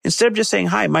Instead of just saying,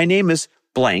 hi, my name is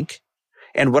blank,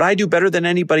 and what I do better than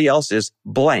anybody else is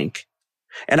blank,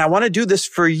 and I want to do this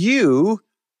for you.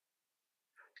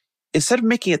 Instead of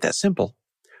making it that simple,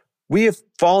 we have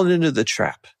fallen into the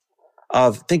trap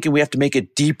of thinking we have to make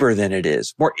it deeper than it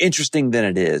is, more interesting than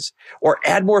it is, or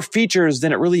add more features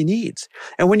than it really needs.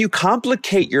 And when you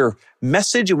complicate your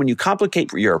message and when you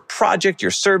complicate your project,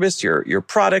 your service, your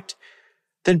product,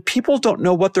 then people don't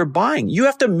know what they're buying. You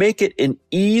have to make it an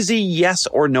easy yes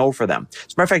or no for them.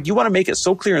 As a matter of fact, you want to make it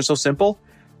so clear and so simple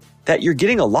that you're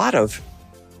getting a lot of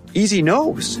easy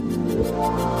no's.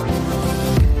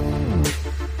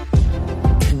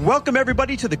 Welcome,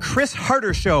 everybody, to the Chris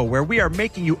Harder Show, where we are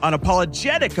making you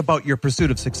unapologetic about your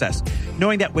pursuit of success,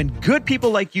 knowing that when good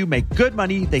people like you make good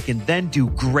money, they can then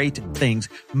do great things.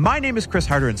 My name is Chris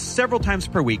Harder, and several times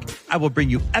per week, I will bring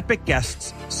you epic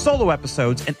guests, solo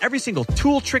episodes, and every single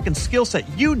tool, trick, and skill set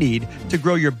you need to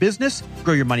grow your business,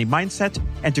 grow your money mindset,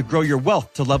 and to grow your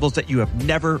wealth to levels that you have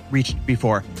never reached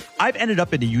before. I've ended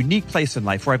up in a unique place in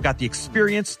life where I've got the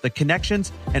experience, the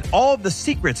connections, and all of the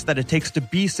secrets that it takes to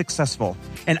be successful.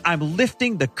 And I'm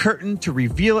lifting the curtain to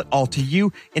reveal it all to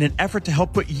you in an effort to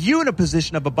help put you in a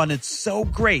position of abundance so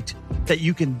great that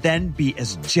you can then be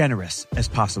as generous as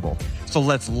possible. So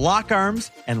let's lock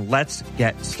arms and let's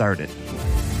get started.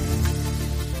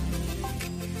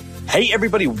 Hey,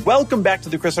 everybody, welcome back to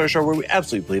the Chris Harder Show, where we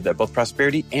absolutely believe that both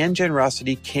prosperity and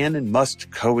generosity can and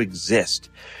must coexist.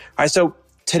 All right, so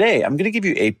today, I'm going to give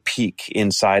you a peek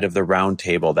inside of the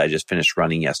roundtable that I just finished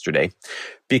running yesterday,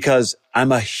 because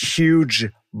I'm a huge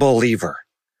believer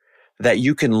that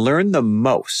you can learn the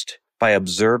most by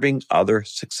observing other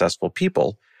successful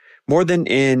people more than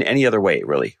in any other way,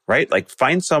 really, right? Like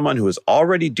find someone who is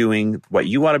already doing what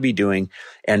you want to be doing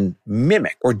and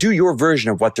mimic or do your version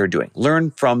of what they're doing.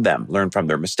 Learn from them, learn from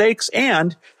their mistakes,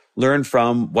 and learn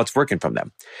from what's working from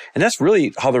them. And that's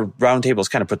really how the roundtable is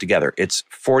kind of put together. It's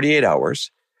 48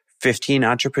 hours, 15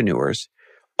 entrepreneurs,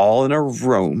 all in a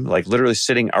room, like literally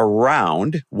sitting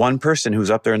around one person who's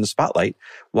up there in the spotlight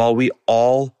while we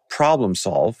all problem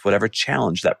solve whatever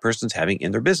challenge that person's having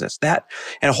in their business. That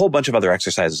and a whole bunch of other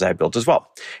exercises I built as well.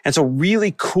 And so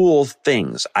really cool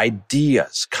things,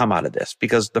 ideas come out of this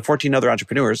because the 14 other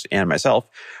entrepreneurs and myself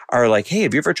are like, hey,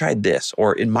 have you ever tried this?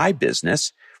 Or in my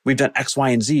business, we've done X, Y,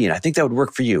 and Z, and I think that would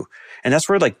work for you. And that's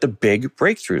where like the big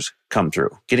breakthroughs come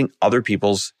through, getting other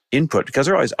people's input because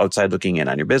they're always outside looking in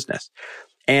on your business.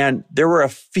 And there were a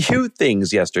few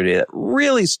things yesterday that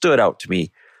really stood out to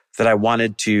me that I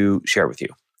wanted to share with you.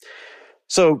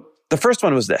 So the first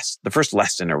one was this. The first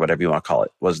lesson, or whatever you want to call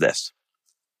it, was this.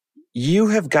 You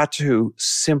have got to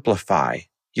simplify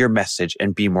your message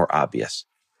and be more obvious.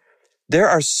 There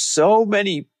are so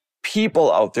many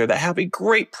people out there that have a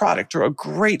great product or a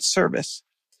great service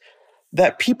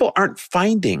that people aren't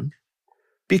finding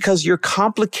because you're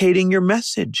complicating your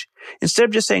message. Instead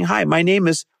of just saying, hi, my name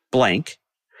is blank,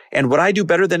 and what I do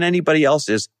better than anybody else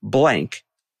is blank,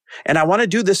 and I want to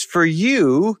do this for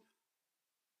you.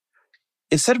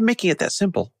 Instead of making it that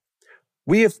simple,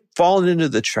 we have fallen into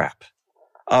the trap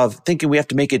of thinking we have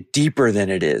to make it deeper than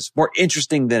it is, more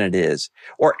interesting than it is,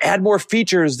 or add more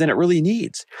features than it really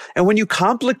needs. And when you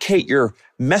complicate your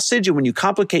message and when you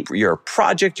complicate your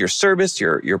project, your service,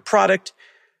 your product,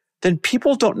 then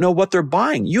people don't know what they're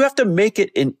buying. You have to make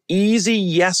it an easy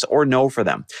yes or no for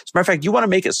them. As a matter of fact, you want to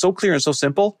make it so clear and so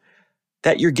simple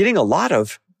that you're getting a lot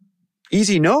of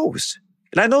easy no's.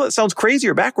 And I know that sounds crazy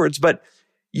or backwards, but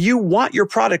you want your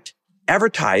product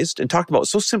advertised and talked about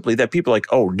so simply that people are like,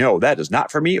 oh no, that is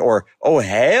not for me, or oh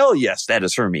hell yes, that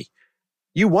is for me.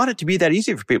 You want it to be that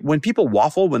easy for people. When people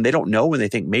waffle, when they don't know, when they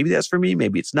think maybe that's for me,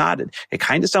 maybe it's not, and it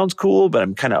kind of sounds cool, but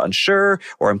I'm kind of unsure,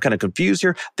 or I'm kind of confused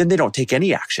here, then they don't take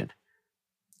any action.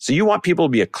 So you want people to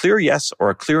be a clear yes or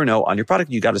a clear no on your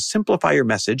product. You got to simplify your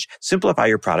message, simplify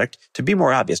your product to be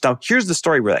more obvious. Now, here's the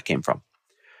story where that came from.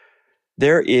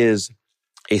 There is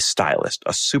a stylist,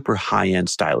 a super high-end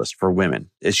stylist for women.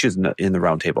 She was in the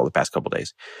roundtable the past couple of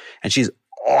days, and she's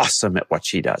awesome at what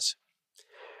she does.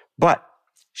 But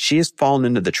she has fallen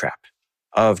into the trap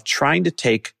of trying to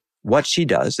take what she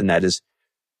does, and that is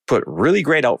put really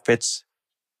great outfits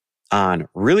on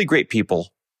really great people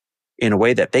in a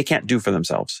way that they can't do for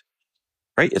themselves,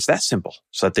 right? It's that simple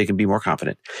so that they can be more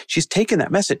confident. She's taken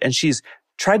that message and she's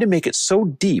tried to make it so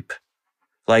deep,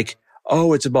 like,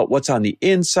 oh, it's about what's on the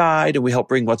inside and we help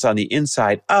bring what's on the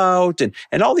inside out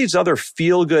and all these other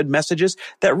feel-good messages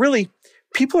that really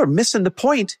people are missing the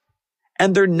point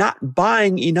and they're not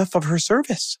buying enough of her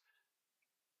service.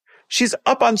 She's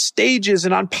up on stages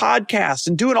and on podcasts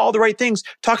and doing all the right things,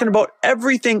 talking about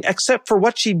everything except for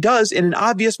what she does in an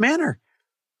obvious manner.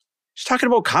 She's talking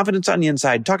about confidence on the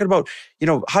inside, talking about,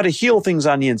 how to heal things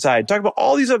on the inside, talking about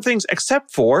all these other things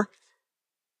except for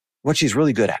what she's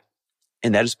really good at.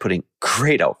 And that is putting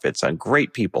great outfits on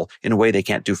great people in a way they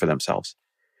can't do for themselves.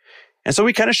 And so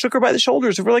we kind of shook her by the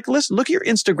shoulders and we're like, listen, look at your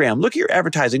Instagram, look at your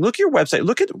advertising, look at your website,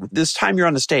 look at this time you're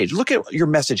on the stage, look at your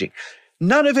messaging.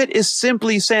 None of it is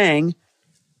simply saying,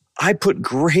 I put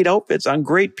great outfits on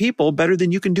great people better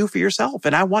than you can do for yourself.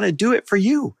 And I want to do it for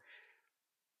you.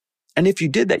 And if you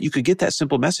did that, you could get that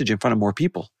simple message in front of more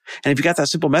people. And if you got that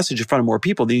simple message in front of more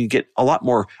people, then you get a lot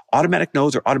more automatic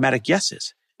no's or automatic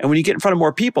yeses. And when you get in front of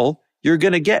more people, you're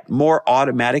going to get more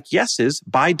automatic yeses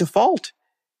by default.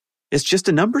 It's just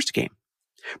a numbers game.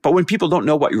 But when people don't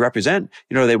know what you represent,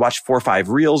 they watch 4 or 5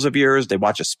 reels of yours, they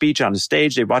watch a speech on the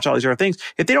stage, they watch all these other things.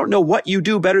 If they don't know what you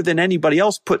do better than anybody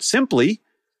else, put simply,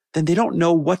 then they don't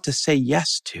know what to say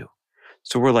yes to.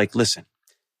 So we're like, listen,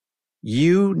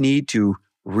 you need to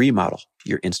remodel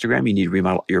your Instagram. You need to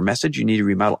remodel your message. You need to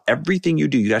remodel everything you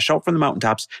do. You got to shout from the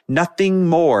mountaintops. Nothing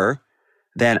more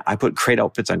than I put great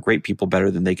outfits on great people better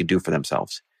than they could do for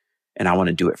themselves. And I want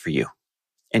to do it for you.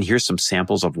 And here's some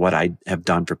samples of what I have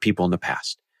done for people in the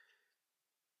past.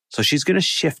 So she's going to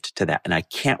shift to that. And I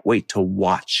can't wait to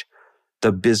watch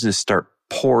the business start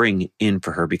pouring in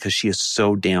for her because she is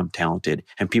so damn talented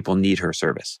and people need her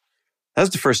service. That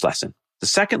was the first lesson. The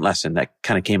second lesson that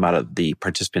kind of came out of the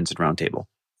participants at Roundtable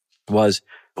was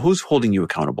who's holding you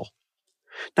accountable.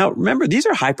 Now, remember, these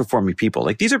are high-performing people.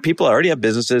 Like, these are people that already have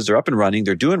businesses. They're up and running.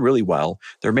 They're doing really well.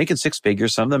 They're making 6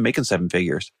 figures. Some of them making 7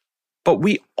 figures. But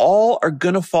we all are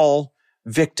going to fall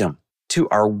victim to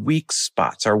our weak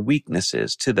spots, our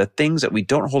weaknesses, to the things that we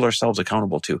don't hold ourselves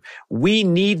accountable to. We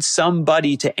need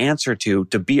somebody to answer to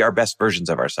be our best versions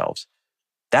of ourselves.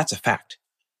 That's a fact.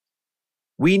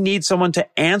 We need someone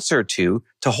to answer to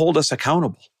hold us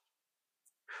accountable.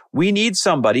 We need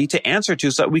somebody to answer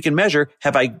to so that we can measure,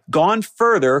 have I gone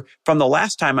further from the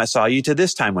last time I saw you to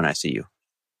this time when I see you?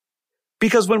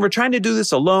 Because when we're trying to do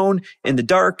this alone, in the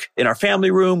dark, in our family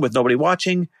room with nobody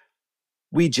watching,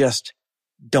 we just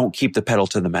don't keep the pedal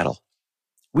to the metal.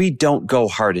 We don't go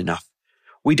hard enough.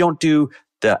 We don't do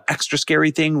the extra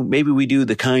scary thing. Maybe we do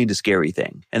the kind of scary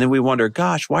thing. And then we wonder,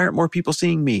 gosh, why aren't more people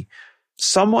seeing me?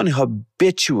 Someone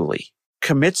habitually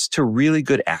commits to really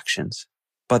good actions,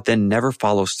 but then never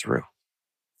follows through.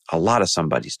 A lot of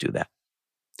somebodies do that.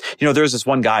 There's this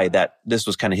one guy that this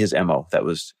was kind of his MO that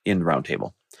was in the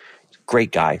Roundtable.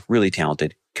 Great guy, really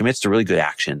talented, commits to really good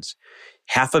actions.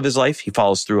 Half of his life, he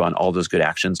follows through on all those good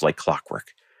actions like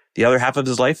clockwork. The other half of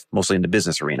his life, mostly in the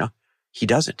business arena, he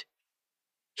doesn't.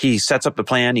 He sets up the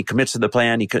plan, he commits to the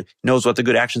plan, he knows what the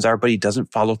good actions are, but he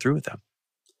doesn't follow through with them.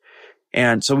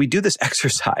 And so we do this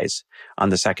exercise on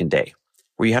the second day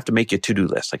where you have to make your to-do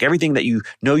list, like everything that you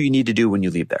know you need to do when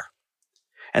you leave there.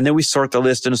 And then we sort the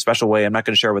list in a special way. I'm not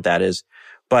going to share what that is.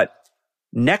 But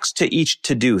next to each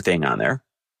to-do thing on there,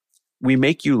 we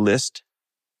make you list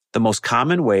the most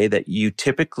common way that you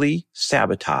typically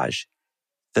sabotage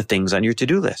the things on your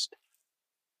to-do list.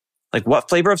 Like, what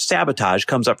flavor of sabotage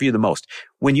comes up for you the most?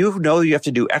 When you know you have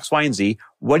to do X, Y, and Z,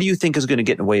 what do you think is going to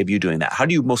get in the way of you doing that? How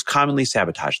do you most commonly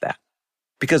sabotage that?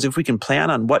 Because if we can plan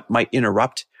on what might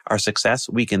interrupt our success,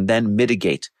 we can then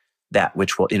mitigate that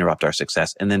which will interrupt our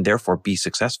success and then therefore be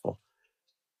successful.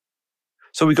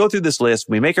 So we go through this list,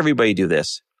 we make everybody do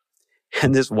this,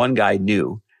 and this one guy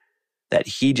knew that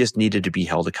he just needed to be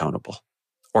held accountable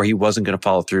or he wasn't going to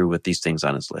follow through with these things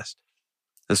on his list.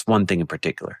 This one thing in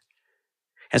particular.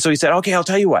 And so he said, okay, I'll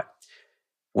tell you what,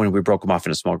 when we broke them off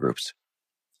into small groups.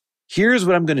 Here's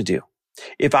what I'm going to do.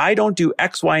 If I don't do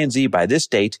X, Y, and Z by this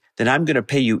date, then I'm going to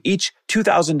pay you each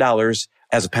 $2,000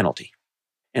 as a penalty.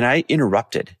 And I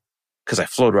interrupted because I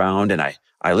float around and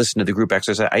I listened to the group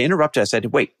exercise. I interrupted. I said,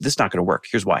 wait, this is not going to work.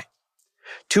 Here's why.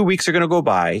 2 weeks are going to go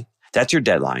by. That's your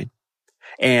deadline.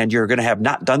 And you're going to have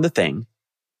not done the thing.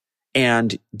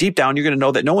 And deep down, you're going to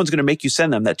know that no one's going to make you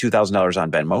send them that $2,000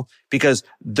 on Venmo because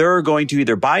they're going to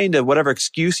either buy into whatever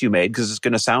excuse you made because it's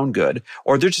going to sound good,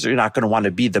 or they're just not going to want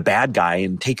to be the bad guy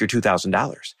and take your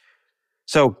 $2,000.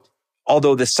 So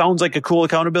although this sounds like a cool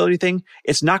accountability thing,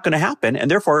 it's not going to happen.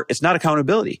 And therefore, it's not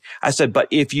accountability. I said, but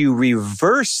if you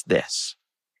reverse this,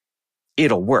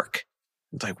 it'll work.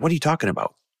 It's like, what are you talking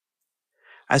about?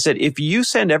 I said, if you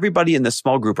send everybody in this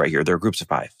small group right here, there are groups of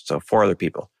 5, so 4 other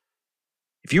people.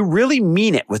 If you really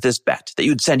mean it with this bet that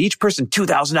you'd send each person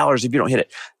 $2,000 if you don't hit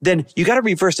it, then you got to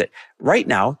reverse it. Right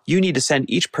now, you need to send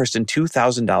each person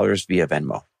 $2,000 via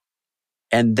Venmo.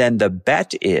 And then the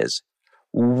bet is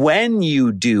when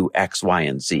you do X, Y,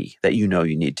 and Z that you know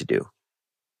you need to do,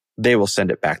 they will send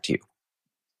it back to you.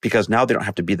 Because now they don't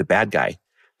have to be the bad guy.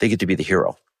 They get to be the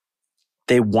hero.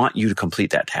 They want you to complete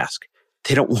that task.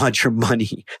 They don't want your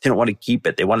money. They don't want to keep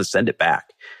it. They want to send it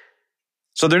back.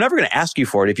 So they're never going to ask you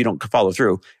for it if you don't follow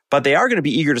through, but they are going to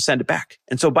be eager to send it back.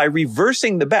 And so by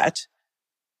reversing the bet,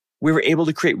 we were able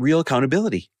to create real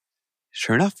accountability.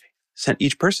 Sure enough, sent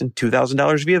each person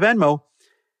 $2,000 via Venmo.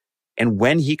 And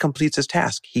when he completes his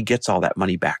task, he gets all that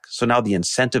money back. So now the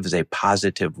incentive is a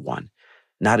positive one,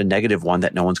 not a negative one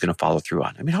that no one's going to follow through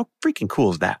on. I mean, how freaking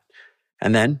cool is that?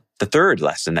 And then the third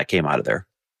lesson that came out of there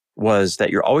was that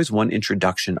you're always one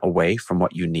introduction away from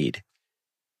what you need.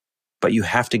 But you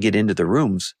have to get into the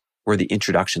rooms where the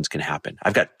introductions can happen.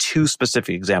 I've got 2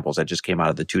 specific examples that just came out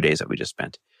of the 2 days that we just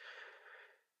spent.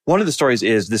 One of the stories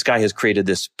is this guy has created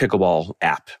this pickleball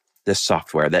app, this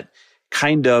software that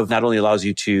kind of not only allows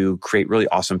you to create really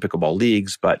awesome pickleball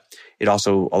leagues, but it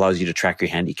also allows you to track your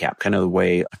handicap, kind of the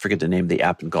way, I forget the name of the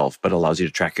app in golf, but allows you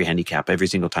to track your handicap every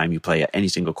single time you play at any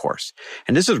single course.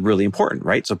 And this is really important,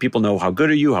 right? So people know how good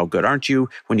are you, how good aren't you?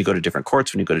 When you go to different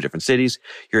courts, when you go to different cities,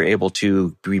 you're able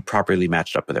to be properly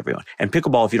matched up with everyone. And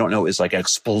pickleball, if you don't know, is like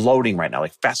exploding right now,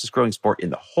 like fastest growing sport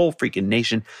in the whole freaking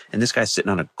nation. And this guy's sitting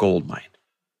on a gold mine.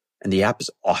 And the app is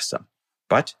awesome.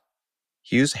 But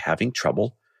he was having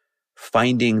trouble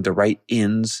finding the right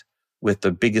ins with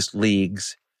the biggest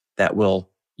leagues that will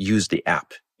use the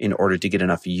app in order to get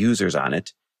enough users on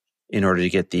it, in order to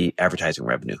get the advertising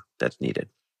revenue that's needed.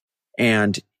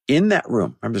 And in that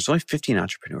room, remember, there's only 15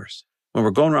 entrepreneurs. When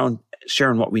we're going around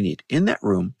sharing what we need, in that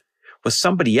room was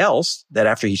somebody else that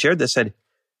after he shared this said,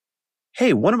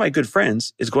 hey, one of my good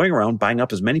friends is going around buying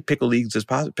up as many pickleball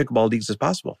leagues as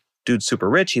possible. Dude's super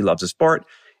rich. He loves the sport.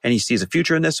 And he sees a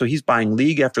future in this, so he's buying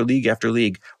league after league after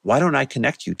league. Why don't I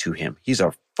connect you to him? He's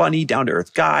a funny,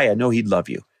 down-to-earth guy. I know he'd love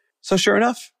you. So sure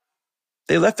enough,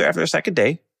 they left there after their second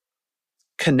day,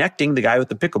 connecting the guy with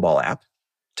the pickleball app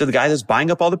to the guy that's buying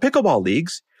up all the pickleball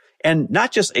leagues. And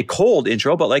not just a cold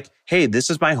intro, but like, hey, this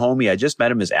is my homie. I just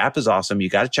met him. His app is awesome. You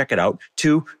got to check it out.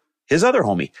 To his other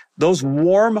homie. Those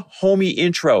warm homie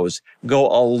intros go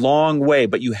a long way,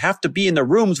 but you have to be in the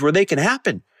rooms where they can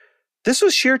happen. This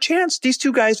was sheer chance. These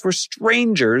 2 guys were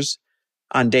strangers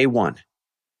on day 1.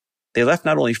 They left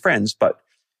not only friends, but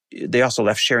they also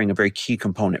left sharing a very key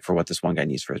component for what this one guy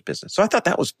needs for his business. So I thought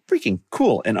that was freaking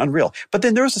cool and unreal. But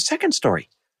then there was a second story.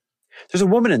 There's a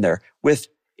woman in there with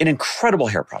an incredible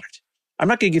hair product. I'm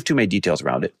not going to give too many details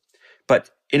around it, but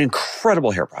an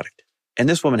incredible hair product. And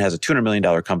this woman has a $200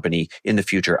 million company in the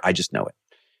future. I just know it.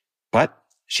 But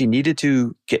she needed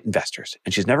to get investors,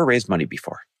 and she's never raised money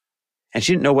before. And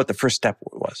she didn't know what the first step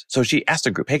was. So she asked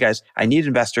the group, hey guys, I need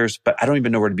investors, but I don't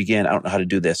even know where to begin. I don't know how to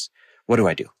do this. What do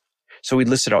I do? So we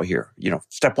listed out here,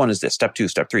 step 1 is this, step 2,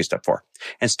 step 3, step 4.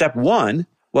 And step 1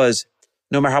 was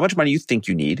no matter how much money you think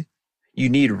you need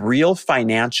real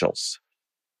financials,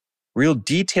 real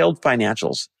detailed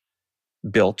financials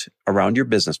built around your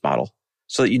business model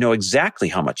so that you know exactly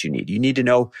how much you need. You need to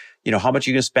know, how much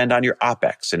you're going to spend on your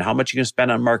OpEx and how much you're going to spend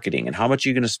on marketing and how much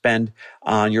you're going to spend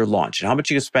on your launch and how much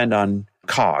you're going to spend on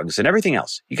COGS and everything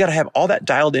else. You got to have all that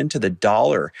dialed into the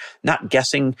dollar, not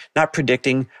guessing, not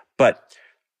predicting, but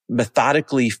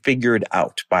methodically figured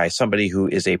out by somebody who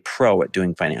is a pro at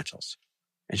doing financials.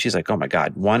 And she's like, oh my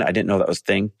God, 1, I didn't know that was a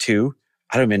thing. 2,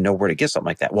 I don't even know where to get something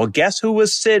like that. Well, guess who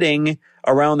was sitting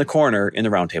around the corner in the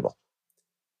round table?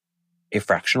 A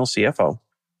fractional CFO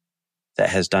that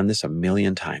has done this a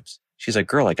million times. She's like,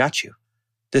 girl, I got you.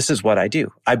 This is what I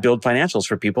do. I build financials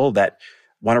for people that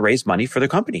want to raise money for their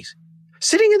companies.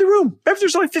 Sitting in the room. Remember,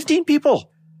 there's only 15 people.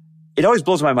 It always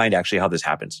blows my mind, actually, how this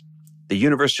happens. The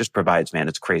universe just provides, man.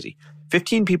 It's crazy.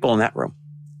 15 people in that room.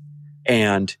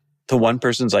 And the one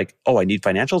person's like, oh, I need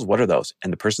financials. What are those?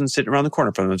 And the person sitting around the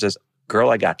corner from them says, girl,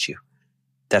 I got you.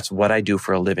 That's what I do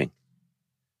for a living.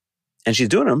 And she's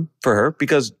doing them for her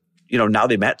because now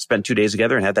they met, spent 2 days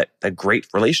together and had that great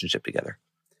relationship together.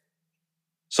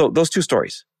 So those 2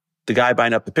 stories, the guy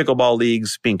buying up the pickleball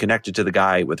leagues, being connected to the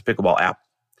guy with the pickleball app,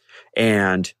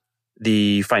 and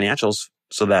the financials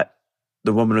so that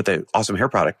the woman with the awesome hair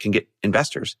product can get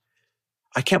investors.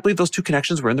 I can't believe those 2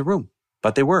 connections were in the room,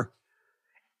 but they were.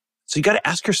 So you got to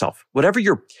ask yourself, whatever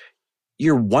you're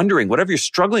wondering, whatever you're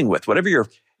struggling with, whatever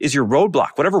is your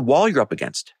roadblock, whatever wall you're up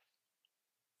against,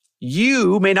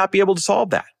 you may not be able to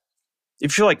solve that.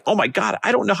 If you're like, oh my God,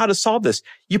 I don't know how to solve this,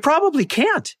 you probably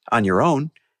can't on your own,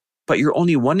 but you're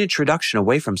only one introduction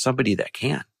away from somebody that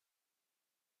can.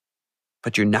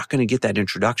 But you're not going to get that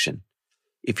introduction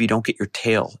if you don't get your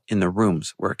tail in the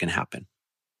rooms where it can happen.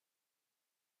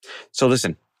 So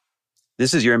listen,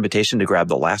 this is your invitation to grab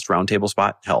the last roundtable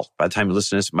spot. Hell, by the time you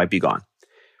listen to this, it might be gone.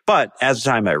 But as the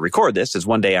time I record this is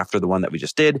one day after the one that we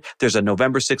just did. There's a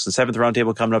November 6th and 7th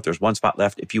roundtable coming up. There's 1 spot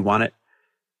left if you want it.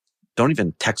 Don't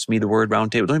even text me the word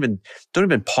roundtable. Don't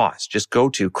even pause. Just go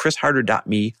to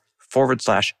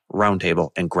chrisharder.me/roundtable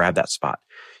and grab that spot.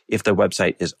 If the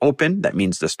website is open, that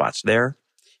means the spot's there.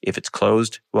 If it's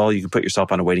closed, well, you can put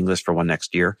yourself on a waiting list for one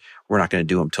next year. We're not going to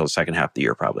do them until the second half of the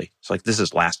year, probably. It's like, this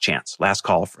is last chance, last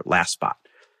call for last spot.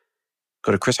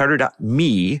 Go to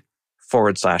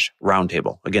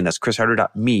chrisharder.me/roundtable. Again, that's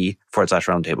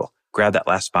chrisharder.me/roundtable. Grab that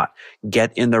last spot.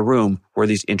 Get in the room where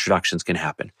these introductions can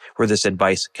happen, where this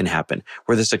advice can happen,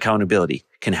 where this accountability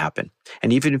can happen.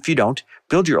 And even if you don't,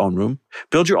 build your own room,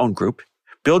 build your own group,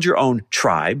 build your own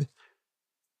tribe.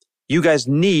 You guys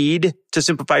need to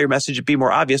simplify your message and be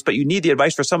more obvious, but you need the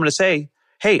advice for someone to say,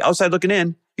 hey, outside looking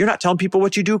in, you're not telling people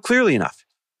what you do clearly enough.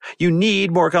 You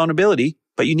need more accountability,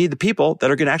 but you need the people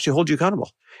that are going to actually hold you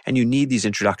accountable. And you need these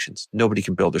introductions. Nobody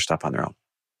can build their stuff on their own.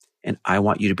 And I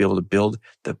want you to be able to build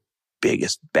the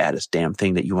biggest, baddest damn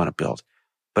thing that you want to build.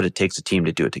 But it takes a team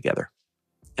to do it together.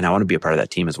 And I want to be a part of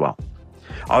that team as well.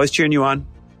 Always cheering you on.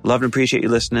 Love and appreciate you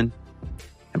listening.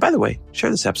 And by the way, share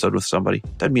this episode with somebody.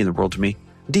 That'd mean the world to me.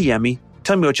 DM me.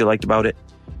 Tell me what you liked about it.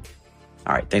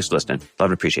 All right. Thanks for listening.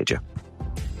 Love and appreciate you.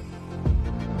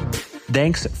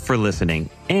 Thanks for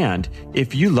listening. And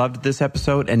if you loved this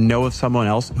episode and know of someone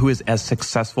else who is as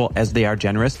successful as they are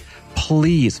generous,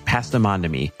 please pass them on to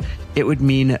me. It would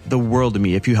mean the world to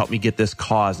me if you help me get this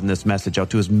cause and this message out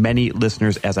to as many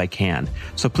listeners as I can.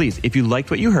 So please, if you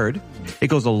liked what you heard, it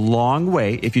goes a long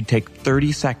way if you take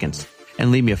 30 seconds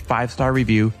and leave me a 5-star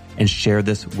review and share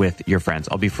this with your friends.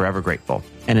 I'll be forever grateful.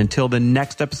 And until the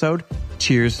next episode,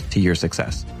 cheers to your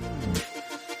success.